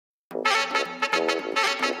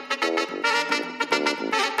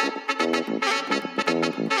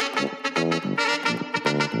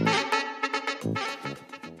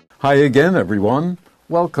Hi again, everyone.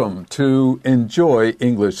 Welcome to Enjoy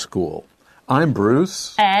English School. I'm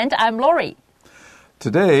Bruce. And I'm Laurie.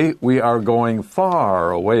 Today, we are going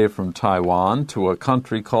far away from Taiwan to a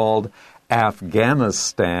country called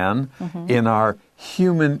Afghanistan in our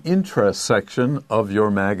Human Interest section of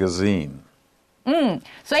your magazine.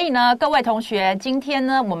 所以呢，各位同学，今天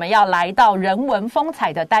呢，我们要来到人文风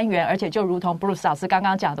采的单元，而且就如同 Bruce 老师刚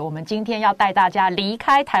刚讲的，我们今天要带大家离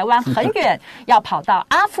开台湾很远，要跑到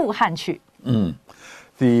阿富汗去。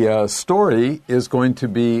The story is going to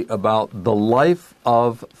be about the life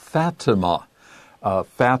of Fatima.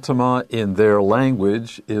 Fatima, in their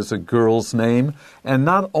language, is a girl's name, and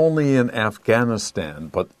not only in Afghanistan,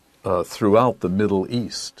 but throughout the Middle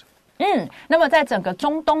East. 那么在整个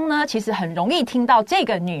中东呢，其实很容易听到这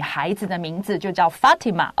个女孩子的名字就叫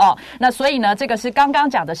Fatima 哦。那所以呢，这个是刚刚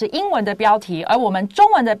讲的是英文的标题，而我们中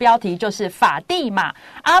文的标题就是法蒂玛，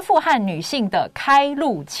阿富汗女性的开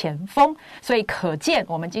路前锋。所以可见，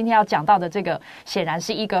我们今天要讲到的这个，显然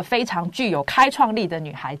是一个非常具有开创力的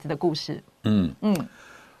女孩子的故事。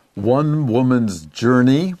One woman's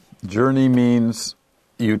journey. Journey means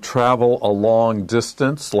you travel a long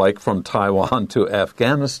distance, like from Taiwan to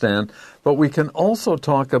Afghanistan, but we can also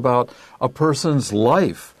talk about a person's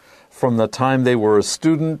life from the time they were a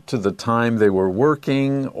student to the time they were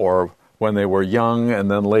working or when they were young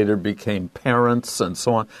and then later became parents and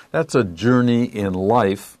so on. That's a journey in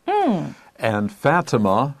life. And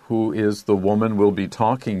Fatima, who is the woman we'll be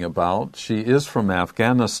talking about, she is from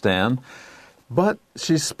Afghanistan, but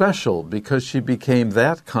she's special because she became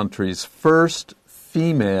that country's first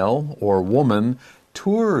female or woman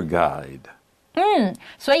tour guide.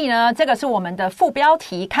 所以呢，这个是我们的副标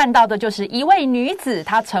题，看到的就是一位女子，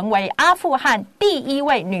她成为阿富汗第一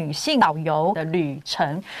位女性导游的旅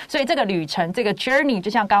程。所以这个旅程，这个 journey， 就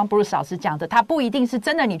像刚刚 Bruce 老师讲的，它不一定是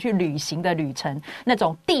真的你去旅行的旅程，那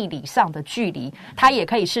种地理上的距离，它也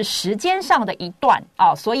可以是时间上的一段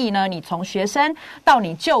啊。所以呢，你从学生到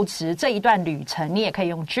你就职这一段旅程，你也可以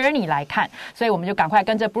用 journey 来看。所以我们就赶快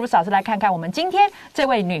跟着 Bruce 老师来看看我们今天这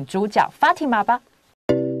位女主角 Fatima 吧。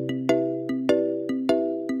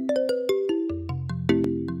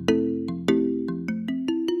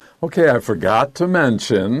Okay, I forgot to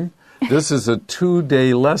mention, this is a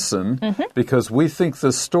 2-day lesson because we think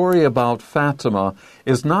the story about Fatima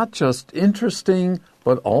is not just interesting,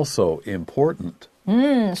 but also important.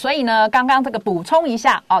 所以呢，刚刚这个补充一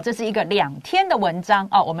下哦，这是一个2天的文章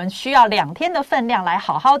哦，我们需要2天的分量来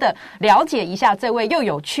好好的了解一下这位又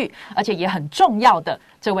有趣而且也很重要的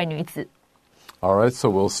这位女子。All right, so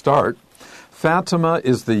we'll start. Fatima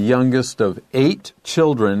is the youngest of 8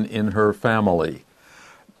 children in her family.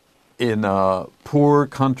 In a poor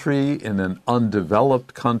country, in an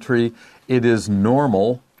undeveloped country, it is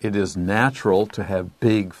normal, it is natural to have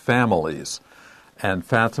big families. And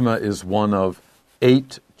Fatima is one of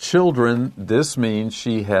 8 children. This means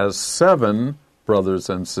she has 7 brothers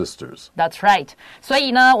and sisters. That's right. 所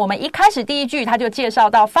以呢，我们一开始第一句他就介绍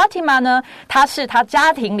到 Fatima 呢，她是她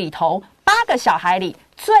家庭里头8个小孩里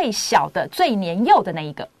最小的、最年幼的那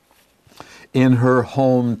一个。In her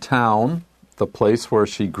hometown, the place where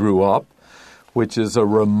she grew up, which is a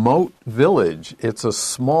remote village. It's a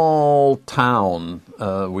small town,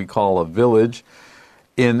 we call a village,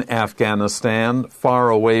 in Afghanistan,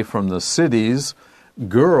 far away from the cities.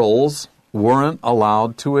 Girls weren't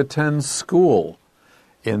allowed to attend school.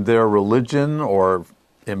 In their religion, or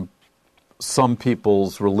in some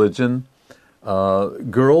people's religion,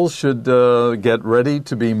 girls should get ready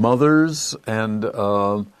to be mothers and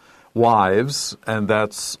wives, and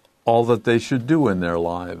that's all that they should do in their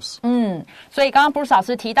lives. 所以刚刚 Bruce 老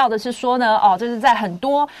师提到的是说呢，就是在很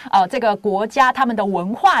多这个国家他们的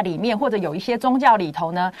文化里面，或者有一些宗教里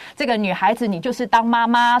头呢，这个女孩子你就是当妈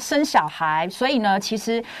妈生小孩，所以呢，其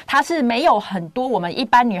实她是没有很多我们一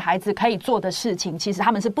般女孩子可以做的事情，其实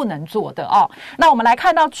她们是不能做的哦。那我们来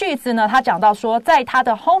看到句子呢，她讲到说，在她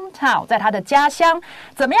的 hometown， 在她的家乡，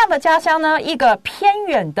怎么样的家乡呢？一个偏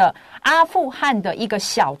远的阿富汗的一个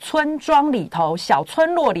小村庄里头，小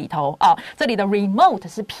村落里头啊，这里的 remote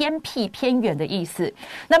是偏僻、偏远的意思。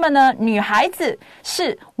那么呢，女孩子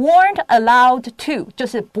是 weren't allowed to， 就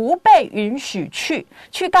是不被允许去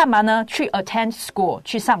干嘛呢？去 attend school，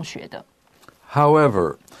 去上学的。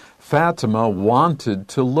However, Fatima wanted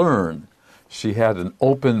to learn. She had an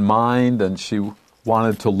open mind and she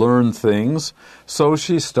wanted to learn things, so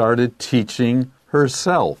she started teaching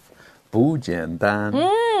herself. 不简单。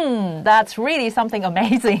That's really something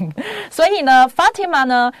amazing. 所以呢 Fatima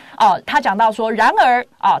呢她讲到说，然而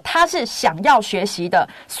她是想要学习的，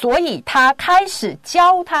所以她开始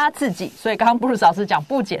教她自己。所以刚刚布鲁斯老师讲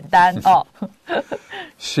不简单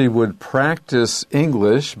She would practice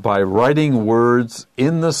English by writing words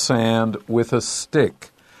in the sand with a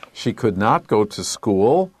stick. She could not go to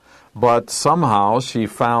school, but somehow she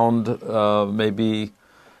found maybe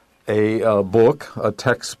a book, a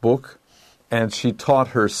textbook, and she taught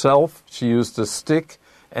herself. She used a stick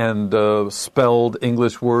and spelled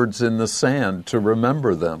English words in the sand to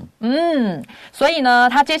remember them. 所以呢，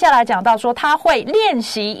他接下来讲到说，他会练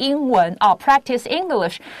习英文practice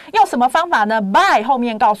English， 用什么方法呢 ？By 后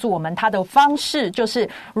面告诉我们他的方式就是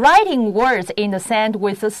writing words in the sand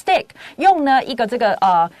with a stick， 用呢一个这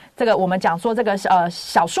个我们讲说这个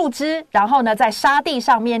小树枝，然后呢在沙地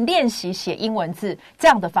上面练习写英文字，这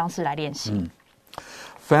样的方式来练习。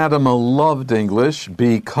Fatima loved English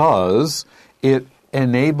because it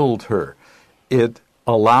enabled her. It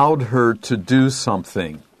allowed her to do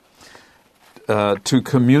something, to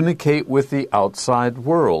communicate with the outside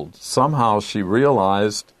world. Somehow she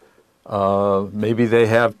realized maybe they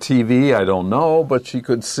have TV, I don't know, but she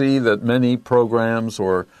could see that many programs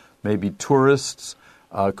or maybe tourists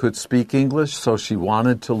could speak English, so she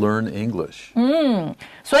wanted to learn English.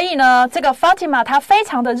 所以呢，这个 Fatima 她非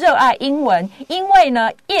常的热爱英文，因为呢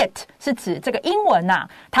 ，it 是指这个英文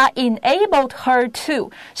它 enabled her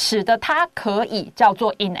to， 使得她可以叫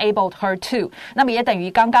做 enabled her to。那么也等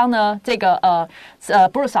于刚刚呢，这个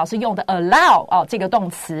Bruce 老师用的 allow 这个动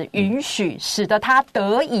词，允许，使得她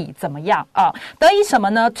得以怎么样得以什么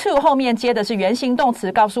呢 ？to 后面接的是原形动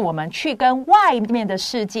词，告诉我们去跟外面的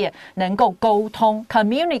世界能够沟通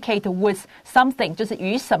 ，communicate with something， 就是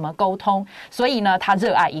与什么沟通。所以呢，她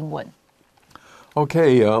热爱英文。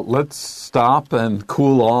Okay, let's stop and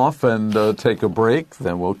cool off and take a break.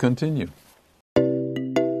 Then we'll continue.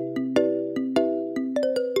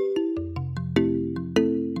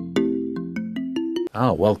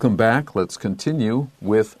 Welcome back. Let's continue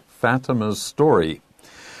with Fatima's story.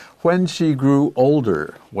 When she grew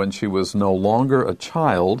older, when she was no longer a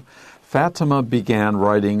child, Fatima began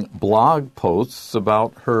writing blog posts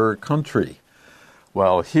about her country.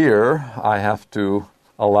 Well, here I have to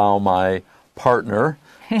allow my partner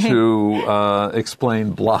to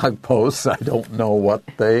explain blog posts. I don't know what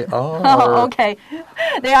they are. Oh, okay.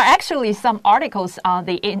 There are actually some articles on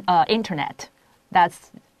the internet.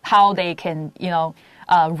 That's how they can,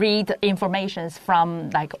 read information from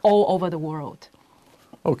like all over the world.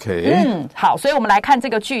 Okay. 好，所以我们来看这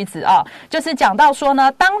个句子就是讲到说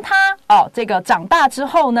呢，当他这个长大之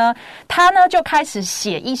后呢，他呢就开始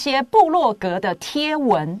写一些部落格的贴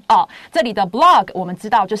文这里的 blog 我们知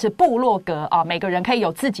道就是部落格每个人可以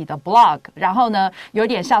有自己的 blog， 然后呢有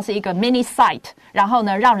点像是一个 mini site， 然后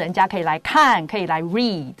呢让人家可以来看，可以来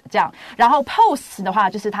read 这样。然后 posts 的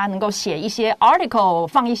话就是他能够写一些 article，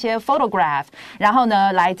 放一些 photograph， 然后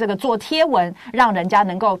呢来这个做贴文，让人家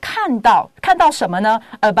能够看到什么呢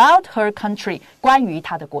？About her country， 关于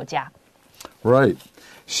她的国家。Right.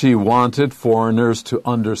 She wanted foreigners to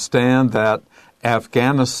understand that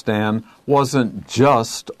Afghanistan wasn't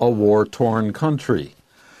just a war-torn country.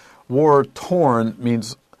 War-torn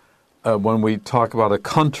means when we talk about a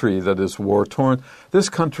country that is war-torn, this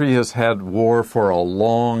country has had war for a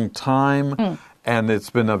long time, and it's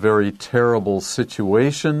been a very terrible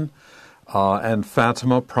situation. And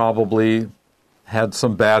Fatima probably had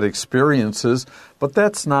some bad experiences, but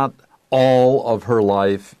that's not all of her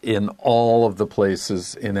life in all of the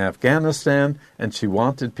places in Afghanistan, and she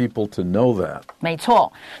wanted people to know that. 没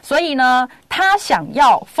错，所以呢，她想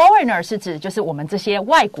要 foreigner 是指就是我们这些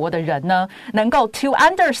外国的人呢，能够 to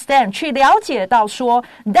understand 去了解到说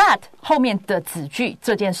that 后面的子句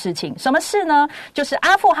这件事情，什么事呢？就是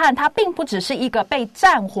阿富汗它并不只是一个被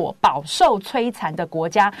战火饱受摧残的国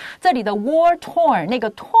家，这里的 war torn 那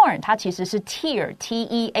个 torn 它其实是 tear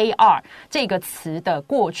T-E-A-R 这个词的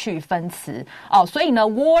过去分词所以呢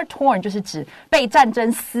war torn 就是指被战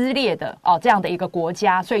争撕裂的这样的一个国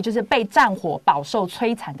家，所以就是被战火饱受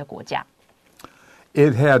摧残的国家。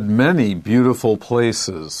It had many beautiful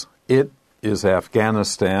places. It is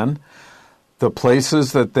Afghanistan. The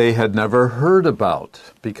places that they had never heard about,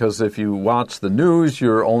 because if you watch the news,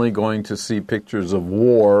 you're only going to see pictures of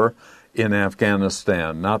war in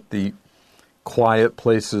Afghanistan, not the quiet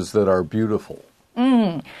places that are beautiful.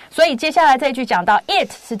 所以接下来这一句讲到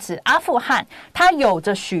it 是指阿富汗，它有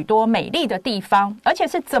着许多美丽的地方，而且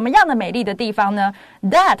是怎么样的美丽的地方呢？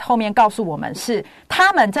 That 后面告诉我们是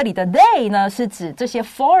他们，这里的 they 呢是指这些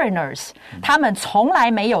foreigners， 他们从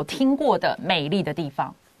来没有听过的美丽的地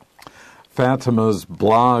方。Fatima's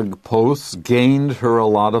blog posts gained her a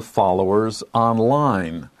lot of followers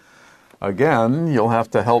online. Again, you'll have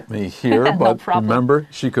to help me here, No but problem. remember,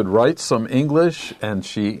 she could write some English, and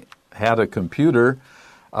she had a computer,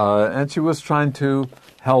 and she was trying to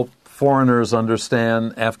help foreigners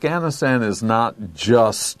understand Afghanistan is not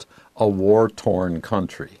just a war-torn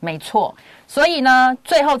country. 没错，所以呢，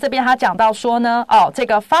最后这边他讲到说呢，这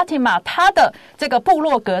个 Fatima 她的这个部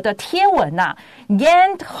落格的贴文啊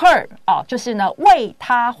gained her 就是呢为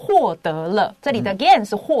她获得了，这里的 gain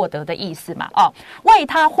是获得的意思嘛，为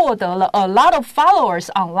她获得了 a lot of followers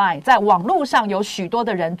online， 在网络上有许多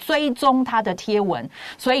的人追踪她的贴文，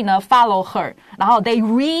所以呢 follow her， 然后 they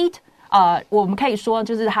read， 我们可以说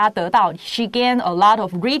就是她得到 she gained a lot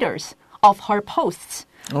of readers of her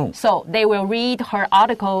posts。Oh. So they will read her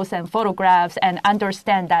articles and photographs and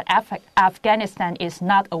understand that Afghanistan is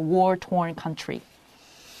not a war-torn country.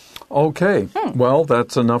 Okay, well,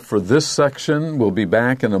 that's enough for this section. We'll be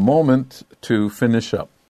back in a moment to finish up.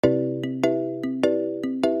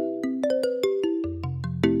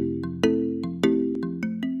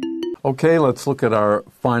 Okay, let's look at our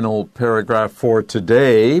final paragraph for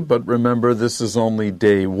today, but remember this is only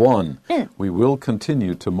day 1. We will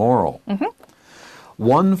continue tomorrow.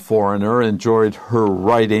 One foreigner enjoyed her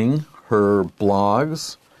writing, her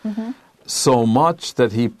blogs, so much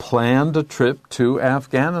that he planned a trip to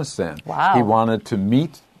Afghanistan. Wow. He wanted to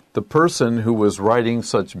meet the person who was writing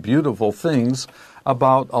such beautiful things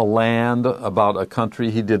about a land, about a country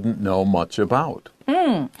he didn't know much about.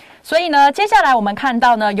 所以呢，接下来我们看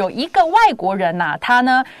到呢，有一个外国人呐，他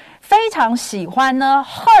呢非常喜欢呢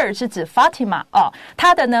her 是指 Fatima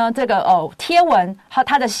他的呢这个贴文和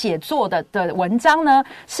他的写作的文章呢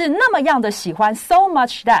是那么样的喜欢 so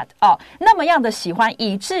much that 那么样的喜欢，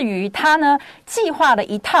以至于他呢计划了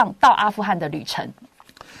一趟到阿富汗的旅程。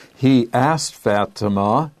He asked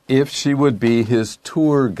Fatima if she would be his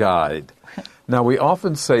tour guide. Now we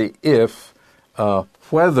often say if,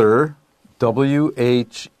 whether,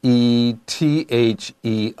 W-H-E-T-H-E-R.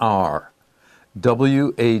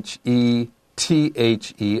 W-H-E-T-H-E-R.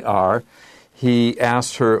 He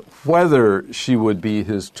asked her whether she would be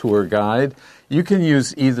his tour guide. You can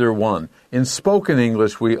use either one. In spoken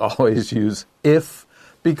English, we always use if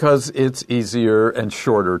because it's easier and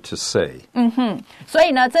shorter to say. 所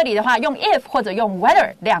以呢，这里的话用 if 或者用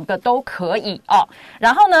whether 两个都可以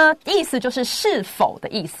然后呢，意思就是是否的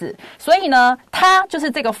意思。所以呢，他就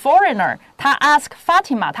是这个 foreigner， 他 ask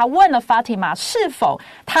Fatima， 他问了 Fatima 是否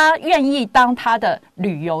他愿意当他的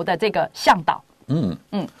旅游的这个向导。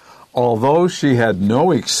Although she had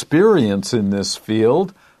no experience in this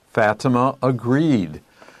field, Fatima agreed.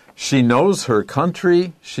 She knows her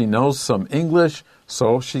country, she knows some English,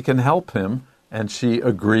 so she can help him, and she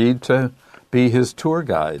agreed to be his tour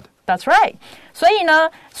guide. That's right. 所以呢，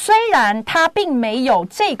虽然他并没有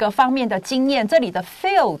这个方面的经验，这里的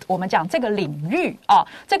field 我们讲这个领域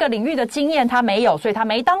这个领域的经验他没有，所以他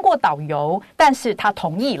没当过导游，但是他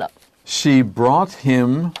同意了。She brought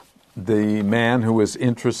him, the man who was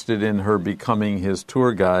interested in her becoming his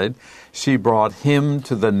tour guide, she brought him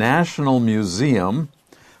to the National Museum,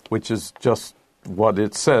 which is just what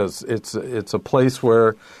it says. It's a place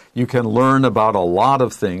where you can learn about a lot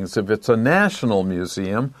of things. If it's a national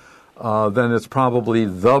museum, then it's probably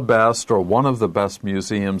the best or one of the best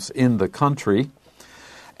museums in the country,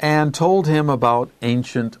 and told him about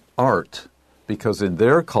ancient art, because in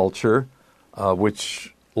their culture,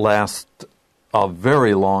 which lasts a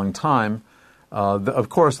very long time, of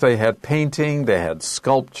course they had painting, they had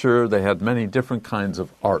sculpture, they had many different kinds of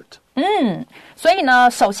art. 所以呢，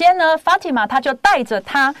首先呢 Fatima 她就带着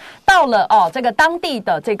他到了这个当地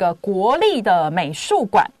的这个国立的美术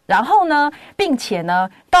馆，然后呢，并且呢，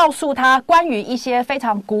告诉他关于一些非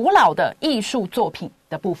常古老的艺术作品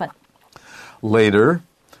的部分。Later,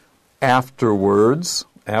 afterwards,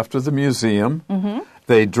 after the museum,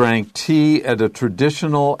 they drank tea at a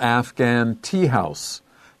traditional Afghan tea house.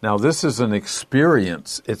 Now, this is an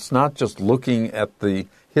experience. It's not just looking at the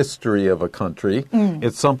history of a country.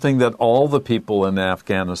 It's something that all the people in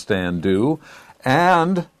Afghanistan do.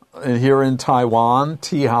 And here in Taiwan,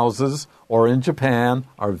 tea houses, or in Japan,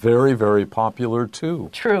 are very, very popular too.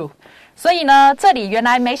 True. 所以呢，这里原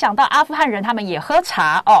来没想到阿富汗人他们也喝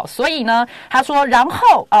茶所以呢，他说，然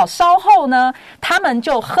后稍后呢，他们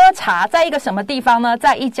就喝茶，在一个什么地方呢？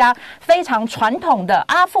在一家非常传统的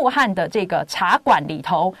阿富汗的这个茶馆里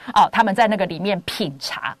头他们在那个里面品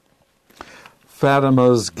茶。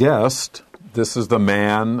Fatima's guest, this is the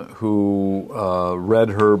man who read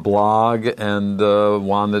her blog and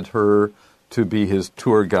wanted her to be his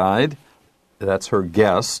tour guide. That's her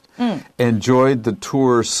guest. Enjoyed the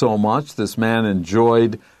tour so much. This man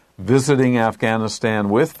enjoyed visiting Afghanistan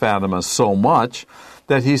with Fatima so much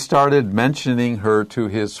that he started mentioning her to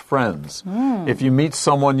his friends. If you meet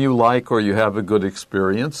someone you like or you have a good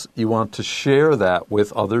experience, you want to share that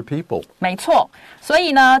with other people. 没错，所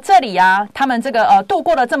以呢，这里啊，他们这个度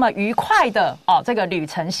过了这么愉快的这个旅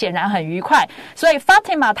程，显然很愉快。所以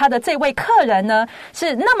Fatima 她的这位客人呢，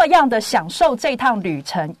是那么样的享受这趟旅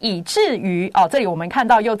程，以至于这里我们看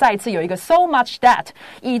到又再一次有一个 so much that，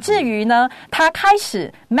 以至于呢，他开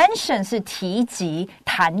始 mention 是提及、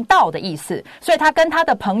谈到的意思，所以他跟他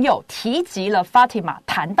的朋友提及了 Fatima，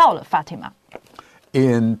 谈到了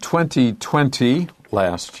Fatima。In 2020,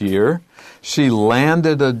 last year, she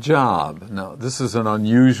landed a job. Now, this is an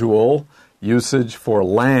unusual usage for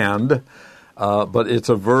land, but it's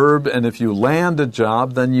a verb, and if you land a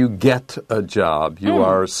job, then you get a job. You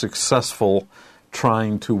are successful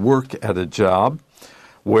trying to work at a job.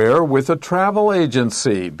 Where? With a travel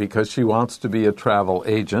agency, because she wants to be a travel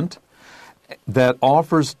agent that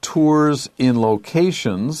offers tours in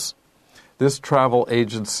locations. This travel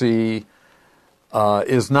agency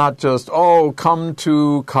is not just, come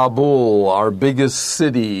to Kabul, our biggest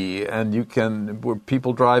city, and where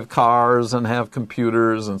people drive cars and have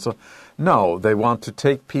computers and so. No, they want to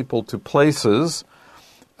take people to places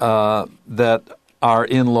that are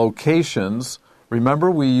in locations.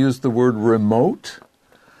 Remember, we used the word remote.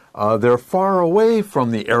 They're far away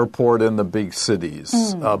from the airport in the big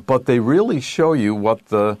cities, but they really show you what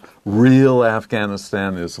the real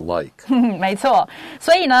Afghanistan is like. 没错，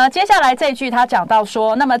所以呢，接下来这一句他讲到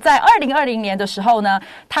说，那么在2020年的时候呢，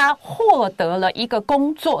他获得了一个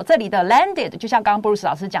工作。这里的 landed 就像刚刚 Bruce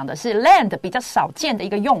老师讲的是 land 比较少见的一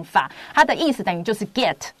个用法，它的意思等于就是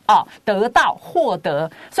get 得到、获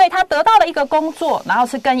得。所以他得到了一个工作，然后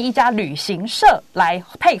是跟一家旅行社来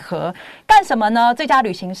配合，干什么呢？这家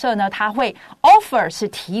旅行社呢，它会 offer 是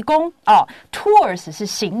提供tours 是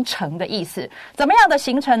行程的意思。怎么样的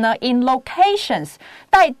行程呢？In locations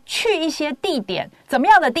带去一些地点，怎么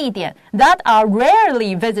样的地点 that are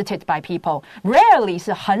rarely visited by people， rarely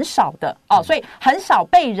是很少的所以很少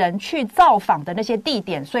被人去造访的那些地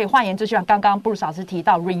点。所以换言之，就像刚刚 Bruce 老师提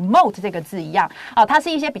到 remote 这个字一样它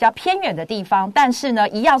是一些比较偏远的地方，但是呢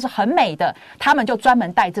一样是很美的，他们就专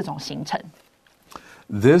门带这种行程。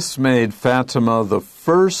This made Fatima the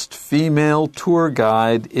first female tour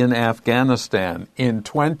guide in Afghanistan. In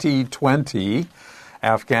 2020,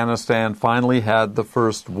 Afghanistan finally had the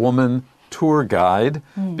first woman tour guide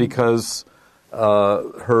because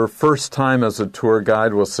her first time as a tour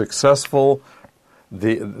guide was successful.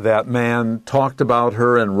 That man talked about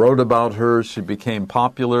her and wrote about her. She became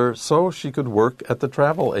popular, so she could work at the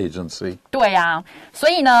travel agency. 对啊，所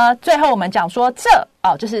以呢，最后我们讲说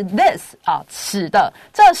就是 this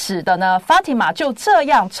使得呢 Fatima 就这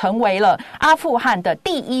样成为了阿富汗的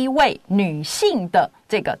第一位女性的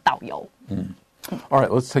这个导游。All right,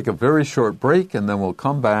 let's take a very short break and then we'll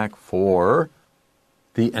come back for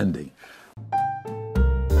the ending.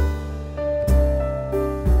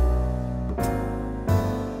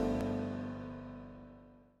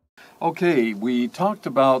 Okay, we talked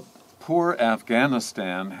about poor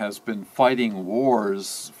Afghanistan has been fighting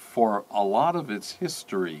wars for a lot of its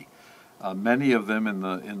history, many of them in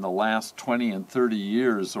the last 20 and 30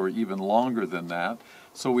 years or even longer than that.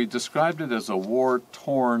 So we described it as a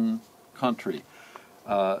war-torn country.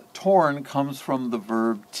 Torn comes from the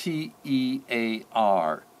verb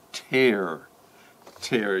T-E-A-R, tear.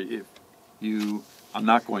 Tear. I'm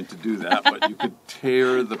not going to do that, but you could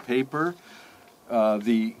tear the paper.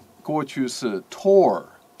 The 过去是 tore,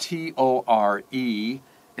 T-O-R-E,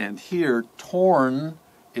 and here torn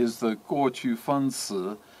is the 过去分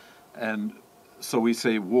词, and so we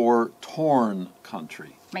say war-torn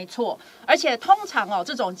country. 没错，而且通常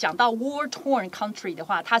这种讲到 war-torn country 的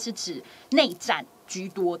话，它是指内战居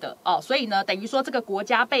多的所以呢，等于说这个国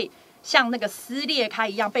家被像那个撕裂开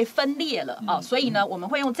一样被分裂了所以呢，我们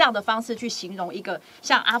会用这样的方式去形容一个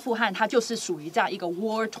像阿富汗，它就是属于这样一个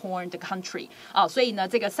war-torn 的 country 所以呢，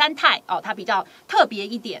这个三态它比较特别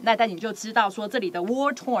一点。那但你就知道说这里的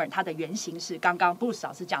war-torn 它的原型是刚刚 Bruce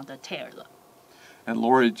老师讲的 tear 了。And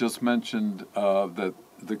Laurie just mentioned that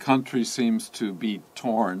the country seems to be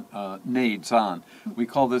torn, 内战. We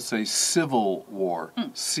call this a civil war,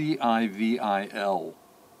 C-I-V-I-L.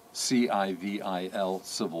 C-I-V-I-L,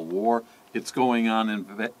 civil war. It's going on in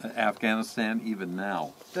Afghanistan even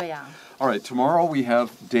now. 对呀。All right, tomorrow we have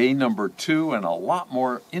day number 2 and a lot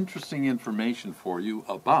more interesting information for you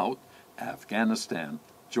about Afghanistan.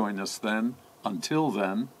 Join us then. Until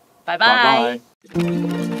then, bye-bye.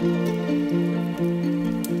 Bye-bye.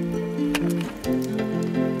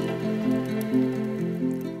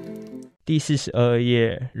 第42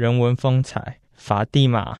页人文风采，法蒂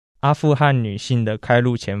玛阿富汗女性的开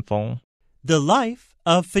路前锋。 The life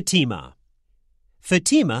of Fatima.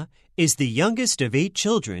 Fatima is the youngest of 8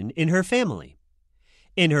 children in her family.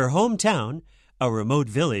 In her hometown, a remote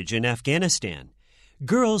village in Afghanistan,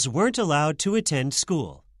 girls weren't allowed to attend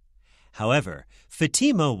school. However,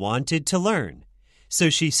 Fatima wanted to learn,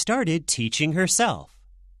 so she started teaching herself.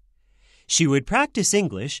 She would practice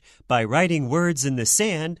English by writing words in the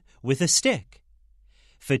sand with a stick.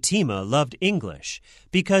 Fatima loved English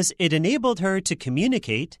because it enabled her to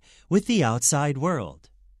communicate with the outside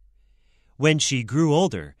world. When she grew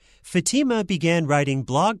older, Fatima began writing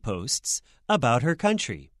blog posts about her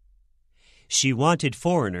country. She wanted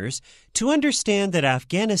foreigners to understand that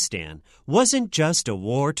Afghanistan wasn't just a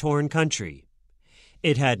war-torn country.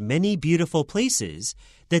 It had many beautiful places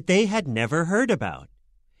that they had never heard about.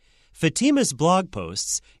 Fatima's blog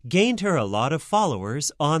posts gained her a lot of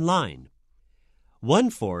followers online.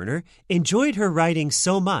 One foreigner enjoyed her writing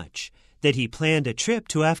so much that he planned a trip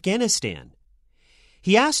to Afghanistan.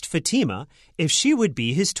 He asked Fatima if she would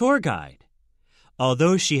be his tour guide.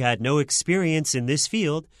 Although she had no experience in this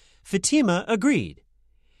field, Fatima agreed.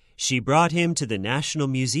 She brought him to the National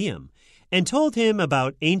Museum and told him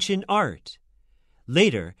about ancient art.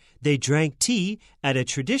 Later, they drank tea at a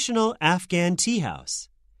traditional Afghan tea house.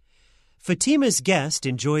 Fatima's guest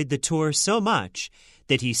enjoyed the tour so much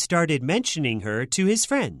that he started mentioning her to his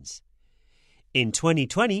friends. In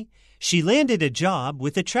 2020, she landed a job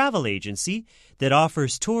with a travel agency that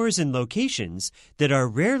offers tours in locations that are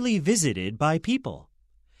rarely visited by people.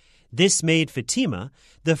 This made Fatima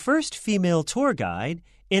the first female tour guide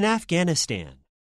in Afghanistan.